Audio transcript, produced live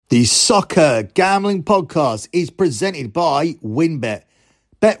The Soccer Gambling Podcast is presented by WynnBET.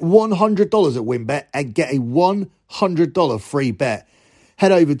 Bet $100 at WynnBET and get a $100 free bet.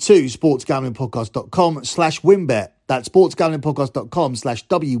 Head over to sportsgamblingpodcast.com/WynnBET. That's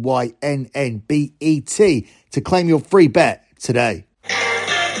sportsgamblingpodcast.com/WYNNBET to claim your free bet today.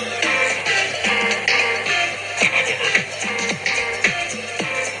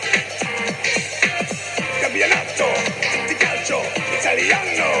 Campionato di calcio italiano.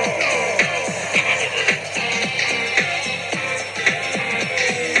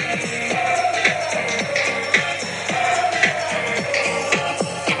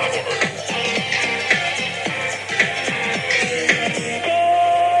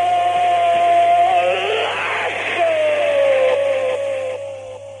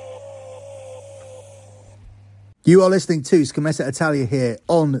 You are listening to Scommessa Italia here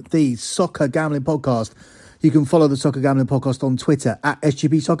on the Soccer Gambling Podcast. You can follow the Soccer Gambling Podcast on Twitter at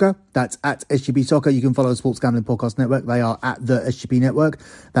SGP Soccer. That's at SGP Soccer. You can follow the Sports Gambling Podcast Network. They are at the SGP Network.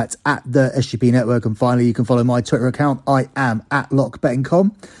 That's at the SGP Network. And finally, you can follow my Twitter account. I am at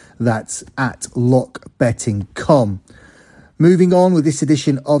LockBettingCom. That's at LockBettingCom. Moving on with this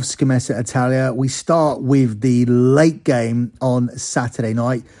edition of Scommessa Italia, we start with the late game on Saturday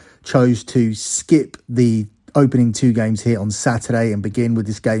night. Chose to skip the opening two games here on Saturday and begin with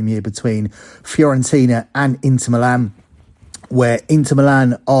this game here between Fiorentina and Inter Milan, where Inter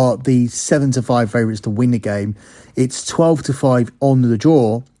Milan are the 7-5 favourites to win the game. It's 12-5 on the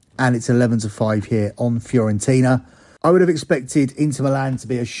draw and it's 11-5 here on Fiorentina. I would have expected Inter Milan to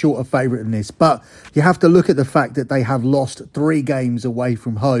be a shorter favourite than this, but you have to look at the fact that they have lost 3 games away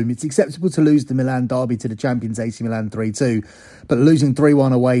from home. It's acceptable to lose the Milan derby to the champions AC Milan 3-2, but losing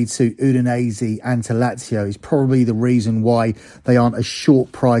 3-1 away to Udinese and to Lazio is probably the reason why they aren't a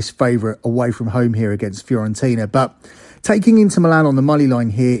short price favourite away from home here against Fiorentina. But taking Inter Milan on the money line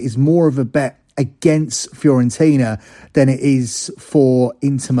here is more of a bet against Fiorentina than it is for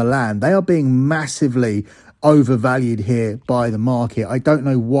Inter Milan. They are being massively overvalued here by the market. I don't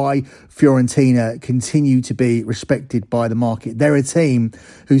know why Fiorentina continue to be respected by the market. They're a team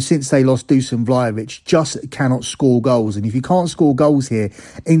who, since they lost Dusan Vlahovic, just cannot score goals. And if you can't score goals here,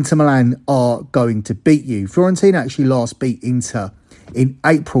 Inter Milan are going to beat you. Fiorentina actually last beat Inter in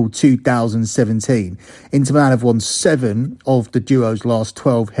April 2017. Inter Milan have won 7 of the duo's last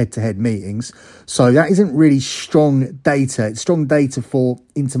 12 head-to-head meetings. So that isn't really strong data. It's strong data for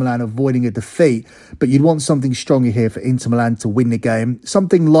Inter Milan avoiding a defeat, but you'd want something stronger here for Inter Milan to win the game.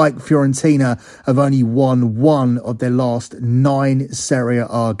 Something like Fiorentina have only won 1 of their last 9 Serie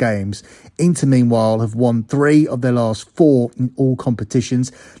A games. Inter, meanwhile, have won 3 of their last 4 in all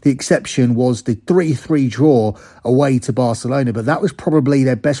competitions. The exception was the 3-3 draw away to Barcelona, but that was probably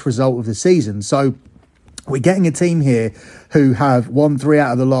their best result of the season. So we're getting a team here who have won 3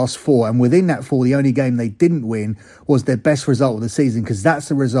 out of the last 4. And within that 4, the only game they didn't win was their best result of the season, because that's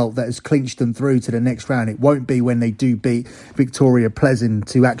the result that has clinched them through to the next round. It won't be when they do beat Victoria Pleasant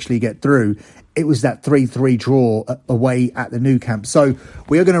to actually get through. It was that 3-3 draw away at the Nou Camp. So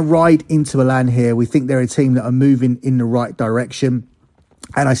we are going to ride Inter Milan here. We think they're a team that are moving in the right direction,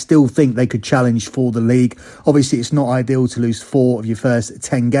 and I still think they could challenge for the league. Obviously, it's not ideal to lose 4 of your first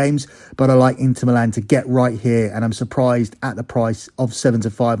 10 games, but I like Inter Milan to get right here, and I'm surprised at the price of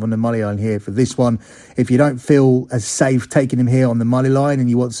 7-5 on the money line here for this one. If you don't feel as safe taking him here on the money line and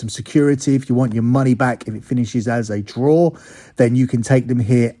you want some security, if you want your money back if it finishes as a draw, then you can take them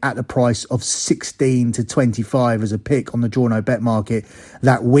here at the price of 16-25 as a pick on the draw no bet market.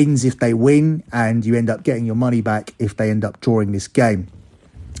 That wins if they win, and you end up getting your money back if they end up drawing this game.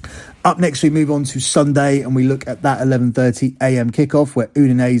 Up next, we move on to Sunday and we look at that 11:30 a.m. kickoff where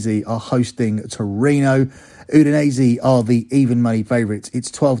Udinese are hosting Torino. Udinese are the even money favourites. It's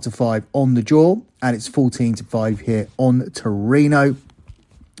 12-5 on the draw and it's 14-5 here on Torino.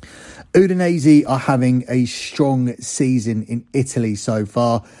 Udinese are having a strong season in Italy so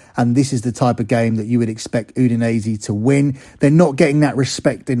far, and this is the type of game that you would expect Udinese to win. They're not getting that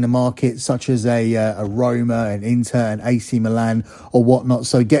respect in the market, such as a Roma, an Inter, an AC Milan or whatnot.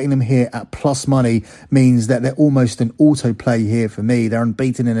 So getting them here at plus money means that they're almost an auto play here for me. They're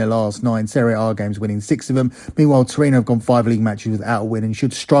unbeaten in their last 9 Serie A games, winning 6 of them. Meanwhile, Torino have gone 5 league matches without a win and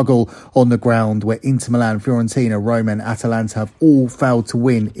should struggle on the ground, where Inter Milan, Fiorentina, Roma and Atalanta have all failed to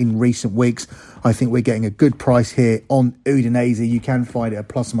win in recent weeks. I think we're getting a good price here on Udinese. You can find it at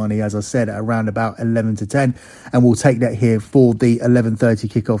plus money, as I said, at around about 11-10. And we'll take that here for the 11:30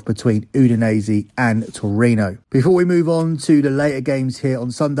 kickoff between Udinese and Torino. Before we move on to the later games here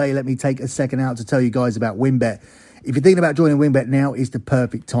on Sunday, let me take a second out to tell you guys about WynnBET. If you're thinking about joining WynnBET, now is the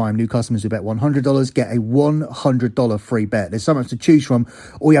perfect time. New customers who bet $100 get a $100 free bet. There's so much to choose from.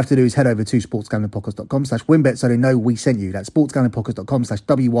 All you have to do is head over to sportsgamblingpodcast.com/WynnBET so they know we sent you. That's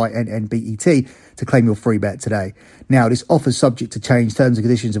sportsgamblingpodcast.com/WYNNBET to claim your free bet today. Now, this offer's subject to change. Terms and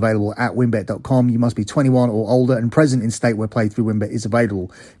conditions available at wynnbet.com. You must be 21 or older and present in state where playthrough WynnBET is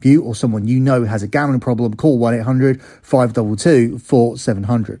available. If you or someone you know has a gambling problem, call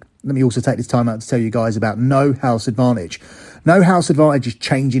 1-800-522-4700. Let me also take this time out to tell you guys about No House Advantage. No House Advantage is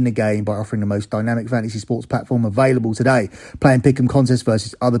changing the game by offering the most dynamic fantasy sports platform available today. Play and pick'em contests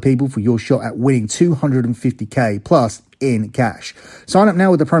versus other people for your shot at winning $250k plus in cash. Sign up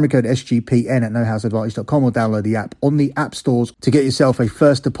now with the promo code SGPN at nohouseadvantage.com or download the app on the app stores to get yourself a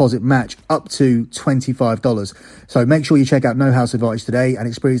first deposit match up to $25. So make sure you check out No House Advantage today and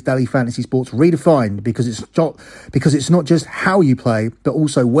experience daily fantasy sports redefined because it's not just how you play, but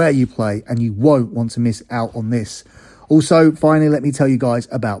also where you play, and you won't want to miss out on this. Also, finally, let me tell you guys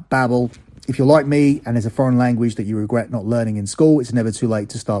about Babbel. If you're like me and there's a foreign language that you regret not learning in school, it's never too late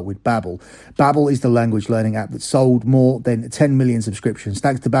to start with Babbel. Babbel is the language learning app that sold more than 10 million subscriptions.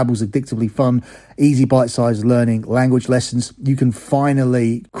 Thanks to Babbel's addictively fun, easy bite-sized learning language lessons, you can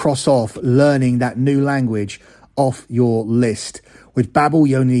finally cross off learning that new language off your list. With Babbel,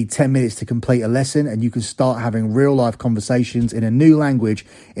 you only need 10 minutes to complete a lesson, and you can start having real-life conversations in a new language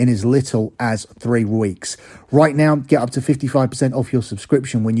in as little as 3 weeks. Right now, get up to 55% off your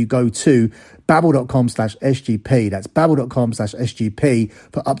subscription when you go to babbel.com/SGP. That's babbel.com/SGP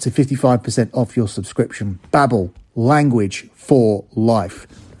for up to 55% off your subscription. Babbel, language for life.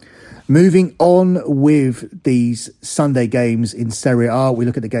 Moving on with these Sunday games in Serie A, we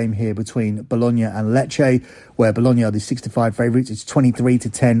look at the game here between Bologna and Lecce, where Bologna are the 6-5 favourites. It's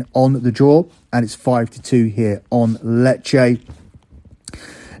 23-10 on the draw, and it's 5-2 here on Lecce.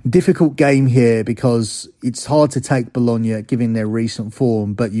 Difficult game here because it's hard to take Bologna given their recent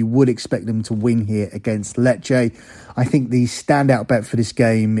form, but you would expect them to win here against Lecce. I think the standout bet for this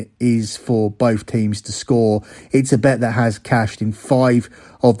game is for both teams to score. It's a bet that has cashed in 5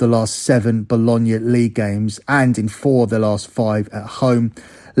 of the last 7 Bologna league games and in 4 of the last 5 at home.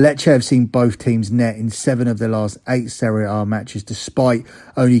 Lecce have seen both teams net in 7 of their last 8 Serie A matches, despite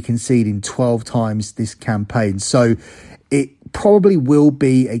only conceding 12 times this campaign. So it probably will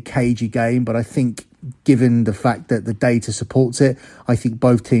be a cagey game, but I think given the fact that the data supports it, I think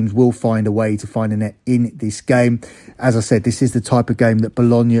both teams will find a way to find a net in this game. As I said, this is the type of game that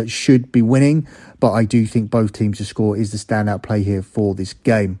Bologna should be winning, but I do think both teams to score is the standout play here for this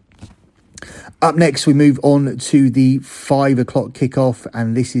game. Up next, we move on to the 5 o'clock kickoff,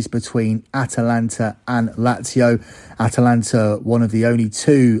 and this is between Atalanta and Lazio. Atalanta, one of the only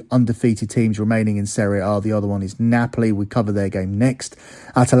 2 undefeated teams remaining in Serie A. The other one is Napoli. We cover their game next.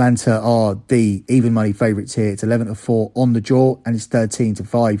 Atalanta are the even money favourites here. It's 11-4 on the draw, and it's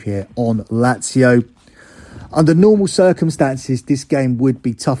 13-5 here on Lazio. Under normal circumstances, this game would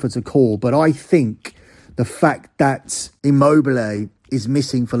be tougher to call, but I think the fact that Immobile is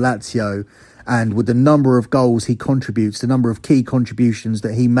missing for Lazio, and with the number of goals he contributes, the number of key contributions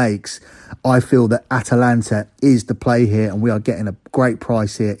that he makes, I feel that Atalanta is the play here, and we are getting a great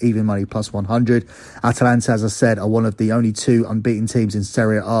price here, even money plus 100. Atalanta, as I said, are one of the only 2 unbeaten teams in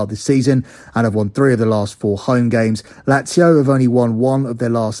Serie A this season and have won 3 of the last 4 home games. Lazio have only won 1 of their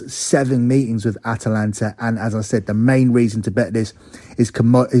last 7 meetings with Atalanta, and as I said, the main reason to bet this is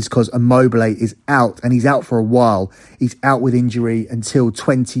because Immobile is out, and he's out for a while. He's out with injury until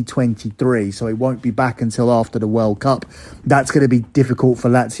 2023, so he won't be back until after the World Cup. That's going to be difficult for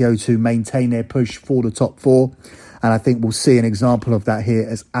Lazio to maintain their push for the top 4. And I think we'll see an example of that here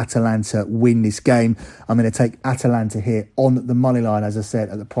as Atalanta win this game. I'm going to take Atalanta here on the money line, as I said,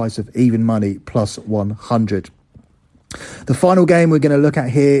 at the price of even money plus 100. The final game we're going to look at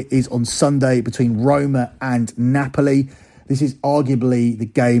here is on Sunday between Roma and Napoli. This is arguably the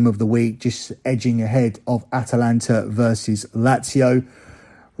game of the week, just edging ahead of Atalanta versus Lazio.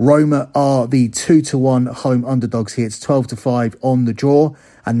 Roma are the 2-1 home underdogs here. It's 12-5 on the draw,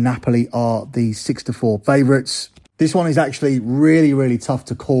 and Napoli are the 6-4 favourites. This one is actually really, really tough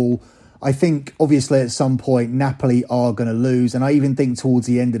to call. I think, obviously, at some point, Napoli are going to lose. And I even think towards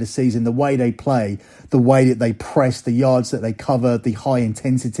the end of the season, the way they play, the way that they press, the yards that they cover, the high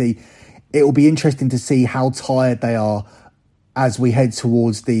intensity, it will be interesting to see how tired they are as we head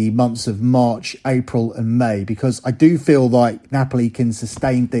towards the months of March, April and May, because I do feel like Napoli can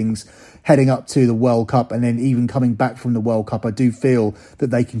sustain things heading up to the World Cup, and then even coming back from the World Cup, I do feel that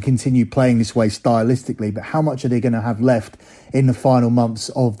they can continue playing this way stylistically. But how much are they going to have left in the final months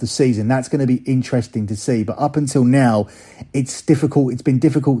of the season? That's going to be interesting to see. But up until now, it's difficult. It's been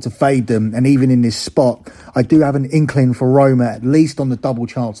difficult to fade them. And even in this spot, I do have an inkling for Roma, at least on the double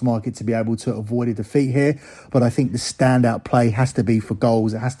chance market, to be able to avoid a defeat here. But I think the standout play has to be for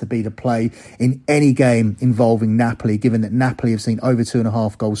goals. It has to be the play in any game involving Napoli, given that Napoli have seen over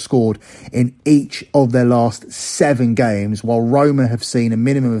 2.5 goals scored in each of their last 7 games, while Roma have seen a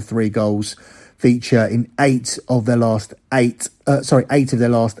minimum of 3 goals feature in 8 of their last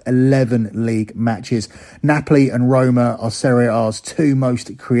 11 league matches. Napoli and Roma are Serie A's 2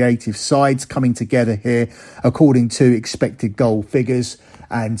 most creative sides coming together here, according to expected goal figures.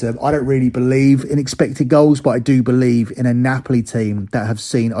 And I don't really believe in expected goals, but I do believe in a Napoli team that have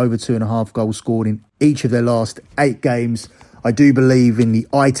seen over 2.5 goals scored in each of their last 8 games. I do believe in the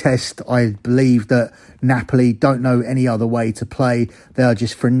eye test. I believe that Napoli don't know any other way to play. They are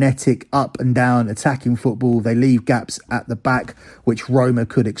just frenetic, up and down, attacking football. They leave gaps at the back, which Roma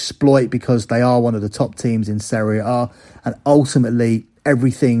could exploit because they are one of the top teams in Serie A. And ultimately,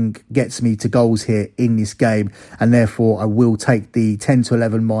 everything gets me to goals here in this game. And therefore, I will take the 10 to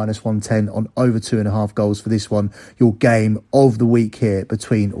 11 minus 110 on over 2.5 goals for this one. Your game of the week here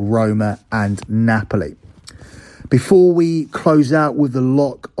between Roma and Napoli. Before we close out with the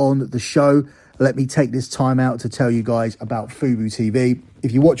lock on the show, let me take this time out to tell you guys about Fubo TV.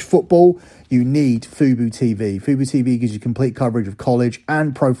 If you watch football, you need Fubo TV. Fubo TV gives you complete coverage of college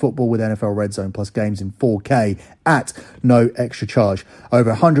and pro football with NFL Red Zone plus games in 4K at no extra charge. Over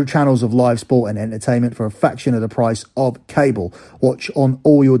 100 channels of live sport and entertainment for a fraction of the price of cable. Watch on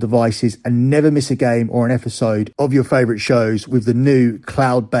all your devices and never miss a game or an episode of your favourite shows with the new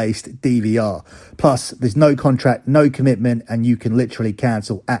cloud-based DVR. Plus, there's no contract, no commitment, and you can literally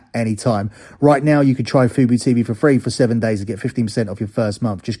cancel at any time. Right now, you can try Fubo TV for free for 7 days and get 15% off your first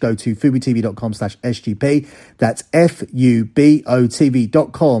month. Just go to FuboTV.com/SGP. That's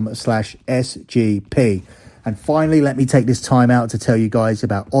FUBOTV.com/SGP. And finally, let me take this time out to tell you guys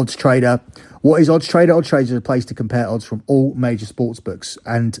about Odds Trader. What is Odds Trader? Odds Trader is a place to compare odds from all major sports books,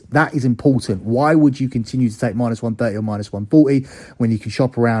 and that is important. Why would you continue to take minus 130 or minus 140 when you can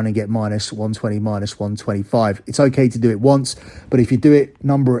shop around and get minus 120, minus 125? It's okay to do it once, but if you do it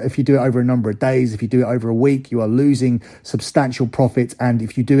over a number of days, if you do it over a week, you are losing substantial profit. And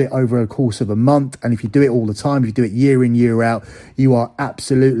if you do it over a course of a month, and if you do it all the time, if you do it year in, year out, you are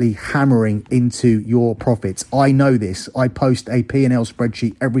absolutely hammering into your profits. I know this. I post a P&L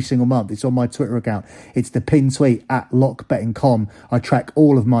spreadsheet every single month. It's on my Twitter account. It's the pinned tweet at lockbetting.com. I track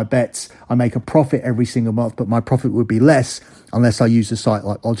all of my bets. I make a profit every single month, but my profit would be less unless I use a site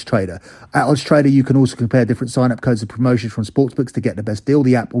like Odds Trader. At Odds Trader, you can also compare different sign-up codes and promotions from sportsbooks to get the best deal.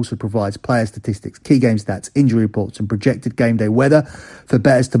 The app also provides player statistics, key game stats, injury reports, and projected game day weather for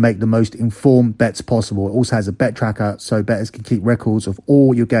bettors to make the most informed bets possible. It also has a bet tracker so bettors can keep records of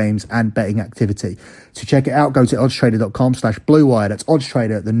all your games and betting activity. To check it out, go to oddstrader.com/bluewire. That's Odds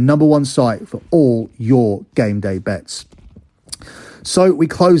Trader, the #1 site for all your game day bets. So we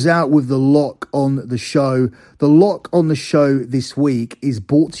close out with the lock on the show. The lock on the show this week is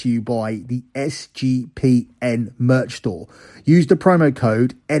brought to you by the SGPN merch store. Use the promo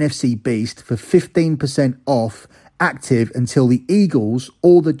code NFCBeast for 15% off, active until the Eagles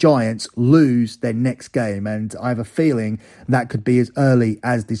or the Giants lose their next game. And I have a feeling that could be as early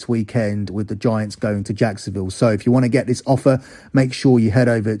as this weekend with the Giants going to Jacksonville. So if you want to get this offer, make sure you head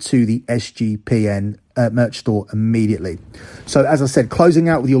over to the SGPN merch store immediately. So as I said, closing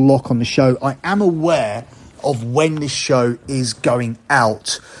out with your lock on the show, I am aware of when this show is going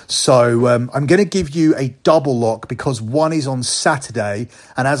out. So I'm going to give you a double lock because one is on Saturday.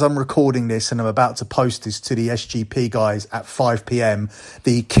 And as I'm recording this and I'm about to post this to the SGP guys at 5 p.m,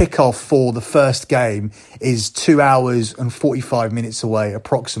 the kickoff for the first game is 2 hours and 45 minutes away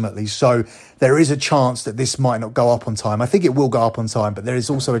approximately. So there is a chance that this might not go up on time. I think it will go up on time, but there is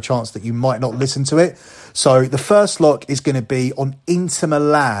also a chance that you might not listen to it. So the first lock is going to be on Inter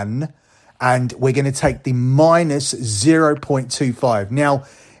Milan, and we're going to take the minus 0.25. Now,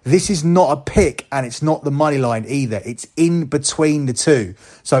 this is not a pick and it's not the money line either. It's in between the two.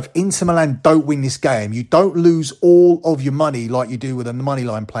 So if Inter Milan don't win this game, you don't lose all of your money like you do with a money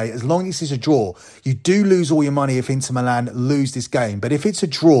line play. As long as this is a draw, you do lose all your money if Inter Milan lose this game. But if it's a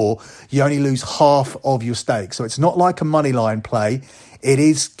draw, you only lose half of your stake. So it's not like a money line play. it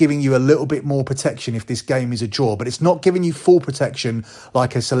is giving you a little bit more protection if this game is a draw, but it's not giving you full protection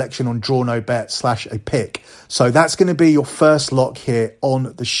like a selection on Draw No Bet / a pick. So that's going to be your first lock here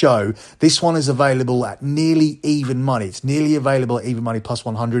on the show. This one is available at nearly even money. It's nearly available at even money plus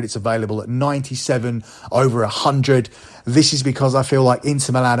 100. It's available at 97 over 100. This is because I feel like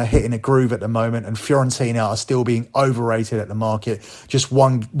Inter Milan are hitting a groove at the moment and Fiorentina are still being overrated at the market. Just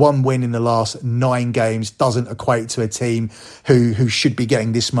one win in the last 9 games doesn't equate to a team who should be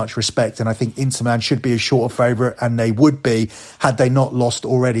getting this much respect. And I think Inter Milan should be a shorter favourite, and they would be had they not lost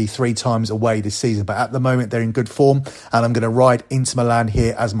already 3 times away this season. But at the moment, they're in good form, and I'm going to ride Inter Milan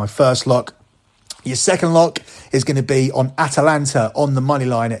here as my first lock. Your second lock is going to be on Atalanta on the money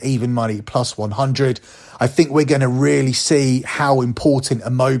line at even money plus 100. I think we're going to really see how important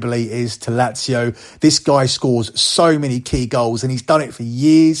Immobile is to Lazio. This guy scores so many key goals, and he's done it for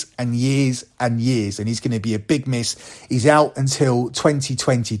years and years and years, and he's going to be a big miss. He's out until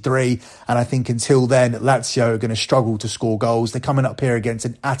 2023, and I think until then, Lazio are going to struggle to score goals. They're coming up here against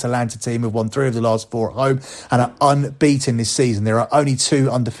an Atalanta team who've won 3 of the last 4 at home and are unbeaten this season. There are only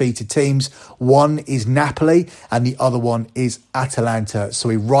 2 undefeated teams. One is Napoli, and the other one is Atalanta. So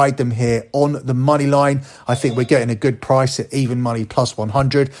we ride them here on the money line. I think we're getting a good price at even money plus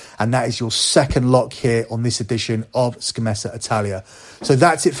 100, and that is your second lock here on this edition of Scommessa Italia. So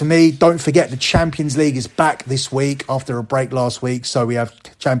that's it for me. Don't forget the Champions League is back this week after a break last week. So we have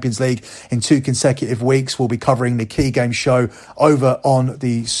Champions League in 2 consecutive weeks. We'll be covering the Key Game show over on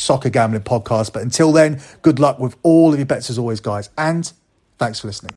the Soccer Gambling podcast. But until then, good luck with all of your bets as always, guys, and thanks for listening.